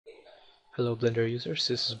Hello Blender users,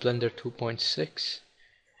 this is Blender 2.6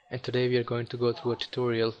 and today we are going to go through a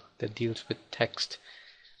tutorial that deals with text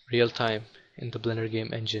real time in the Blender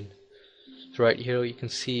game engine. So right here you can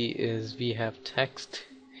see is we have text.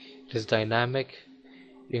 It is dynamic,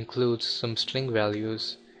 it includes some string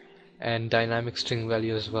values and dynamic string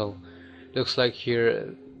value as well. Looks like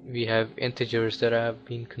here we have integers that have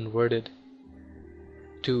been converted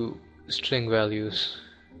to string values.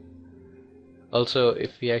 Also,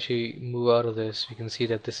 if we actually move out of this, we can see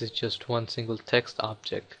that this is just one single text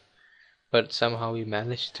object, but somehow we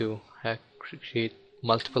managed to create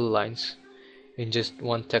multiple lines in just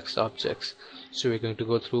one text object. So we're going to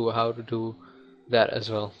go through how to do that as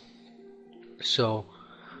well. So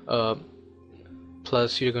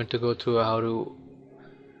plus you're going to go through how to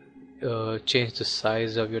change the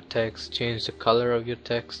size of your text, change the color of your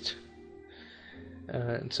text,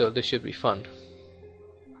 and so this should be fun.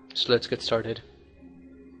 So let's get started.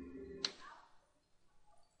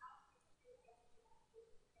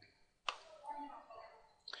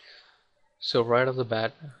 So right off the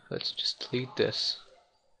bat, let's just delete this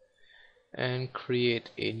and create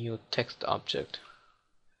a new text object.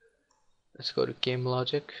 Let's go to game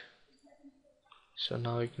logic. So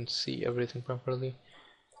now you can see everything properly.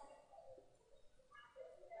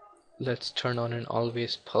 Let's turn on an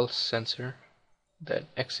always pulse sensor that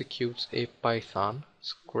executes a Python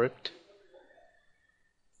script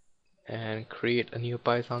and create a new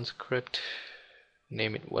Python script.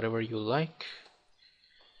 Name it whatever you like.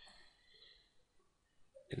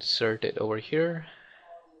 Insert it over here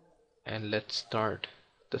and let's start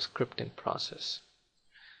the scripting process.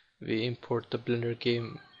 We import the Blender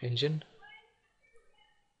game engine.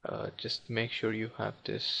 Just make sure you have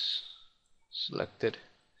this selected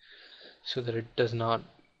so that it does not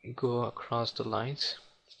go across the lines.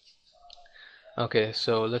 Okay,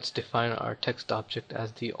 so let's define our text object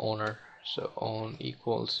as the owner. So own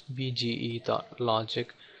equals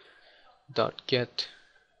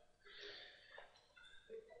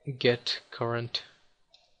bge.logic.get current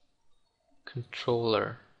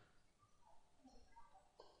controller.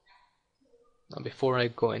 Now before I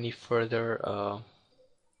go any further,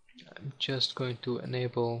 I'm just going to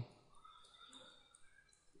enable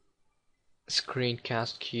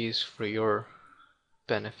screencast keys for your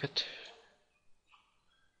benefit.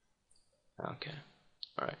 Okay,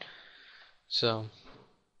 alright. So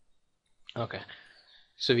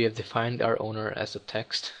we have defined our owner as the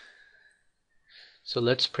text. So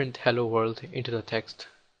let's print hello world into the text.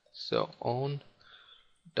 So own.text.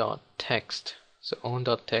 So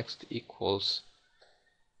own.text equals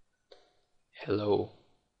hello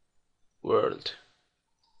world.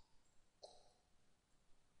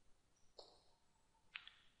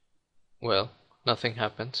 Well, nothing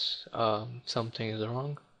happens. Something is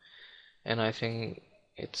wrong, and I think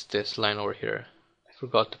it's this line over here. I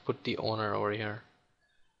forgot to put the owner over here.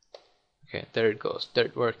 Okay, there it goes. There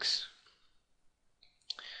it works.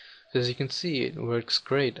 As you can see, it works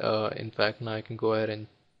great. In fact, now I can go ahead and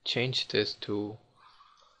change this to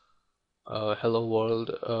hello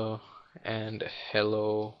world and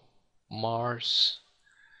hello Mars.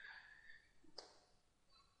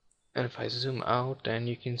 And if I zoom out, then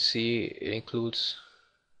you can see it includes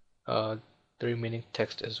the remaining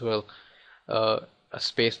text as well. A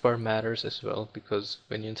spacebar matters as well, because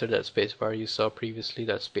when you insert that spacebar, you saw previously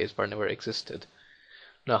that spacebar never existed.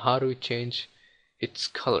 Now how do we change its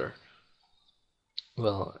color?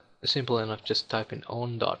 Well, simple enough, just type in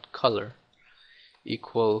own.color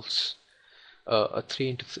equals a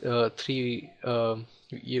 3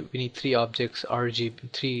 we need three objects RGB,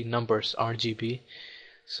 three numbers RGB.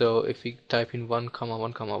 So if we type in 1,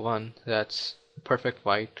 1, 1, that's perfect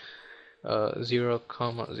white. 0, 0,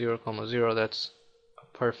 0, that's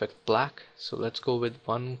perfect black. So let's go with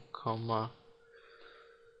 1,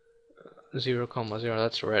 0, 0,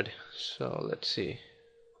 that's red. So let's see.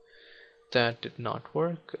 That did not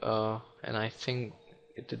work, and I think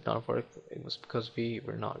it did not work. It was because we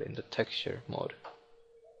were not in the texture mode.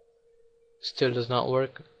 Still does not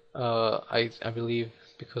work. I believe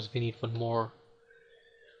because we need one more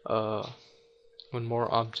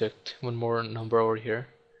object, one more number over here.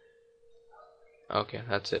 Okay,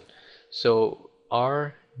 that's it. So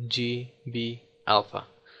RGB alpha,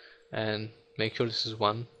 and make sure this is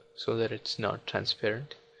 1 so that it's not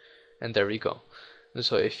transparent, and there we go.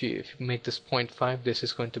 So if you make this 0.5, this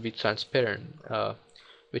is going to be transparent,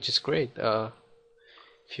 which is great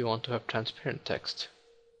if you want to have transparent text.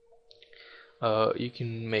 You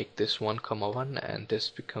can make this 1, 1, and this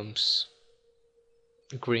becomes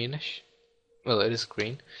greenish. Well, it is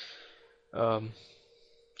green.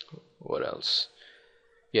 What else?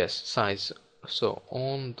 Yes, size. So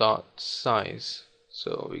on dot size,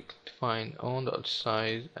 so we can define on dot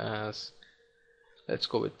size as, let's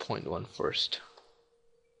go with 0.1 first.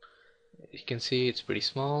 You can see it's pretty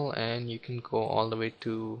small, and you can go all the way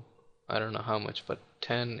to, I don't know how much, but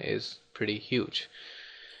 10 is pretty huge.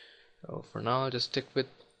 So for now, I'll just stick with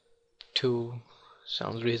 2.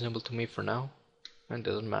 Sounds reasonable to me for now, and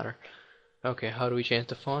doesn't matter. Okay, how do we change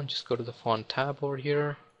the font? Just go to the font tab over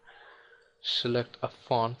here, select a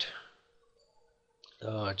font,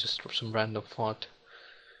 just some random font,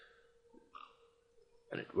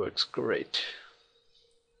 and it works great.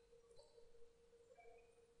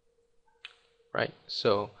 Right,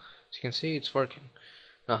 so as you can see, it's working.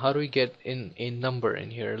 Now how do we get in a number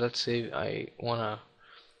in here? Let's say I wanna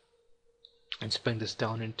expand this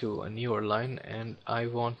down into a newer line, and I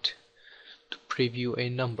want to preview a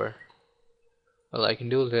number. Well, I can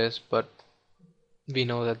do this, but we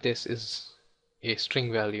know that this is a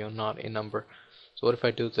string value, not a number. So what if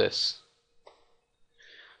I do this?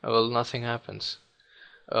 Well, nothing happens.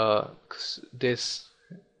 'Cause this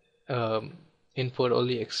input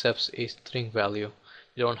only accepts a string value.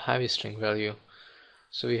 We don't have a string value,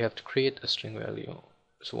 so we have to create a string value.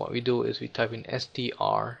 So what we do is we type in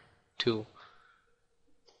str2,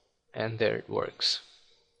 and there it works.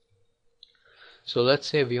 So let's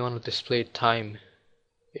say we want to display time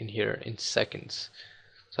in here in seconds.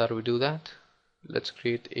 So how do we do that? Let's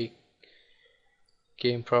create a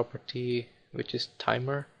game property which is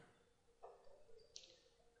timer.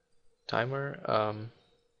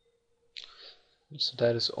 So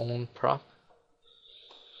that is on prop.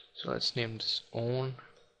 So let's name this on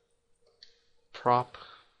prop,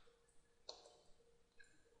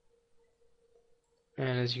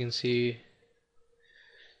 and as you can see,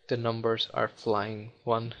 the numbers are flying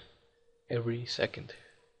 1 every second,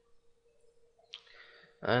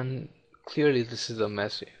 and clearly this is a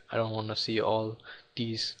mess. I don't want to see all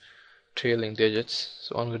these trailing digits,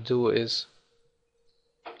 so what I'm going to do is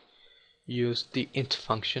use the int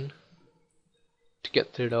function to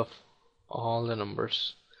get rid of all the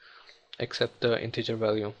numbers except the integer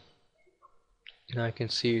value. Now I can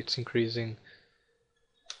see it's increasing.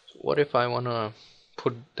 What if I want to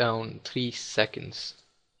put down 3 seconds?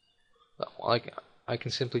 I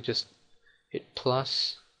can simply just hit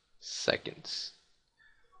plus seconds,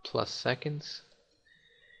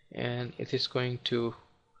 and it is going to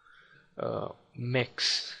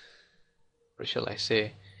mix, or shall I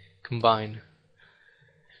say combine,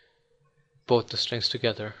 both the strings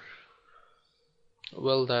together.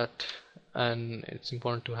 Well, and it's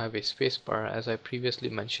important to have a spacebar, as I previously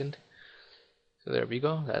mentioned. So there we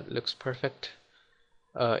go, that looks perfect.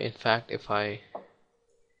 In fact, if I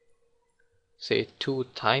say 2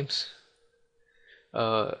 times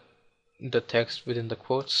the text within the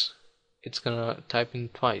quotes, it's gonna type in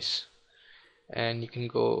twice, and you can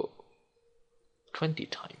go 20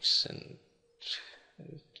 times, and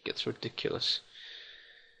it gets ridiculous.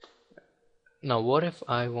 Now what if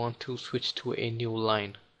I want to switch to a new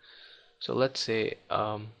line? So let's say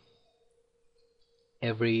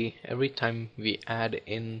every time we add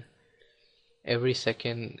in, every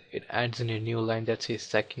second it adds in a new line that says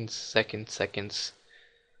seconds,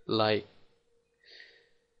 like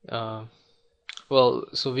well,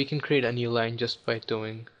 so we can create a new line just by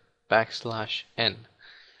doing \n.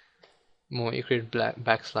 When you create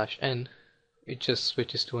 \n, it just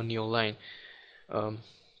switches to a new line.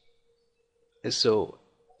 So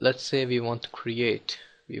let's say we want to create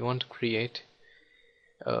a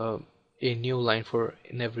new line for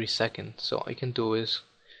in every second. So all I can do is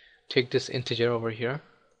take this integer over here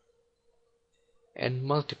and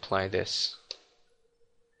multiply this,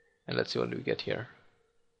 and let's see what we get here.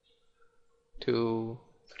 2,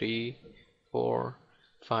 3, 4,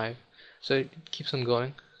 5. So it keeps on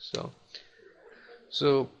going. So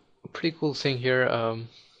a pretty cool thing here.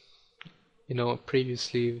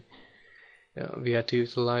 Previously we had to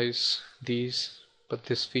utilize these, but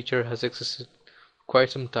this feature has existed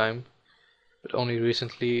quite some time, but only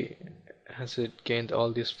recently has it gained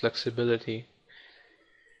all this flexibility.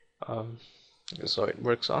 So it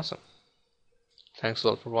works awesome. Thanks a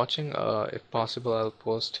lot for watching. If possible, I'll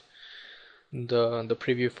post the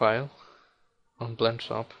preview file on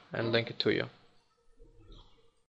BlendSwap and link it to you.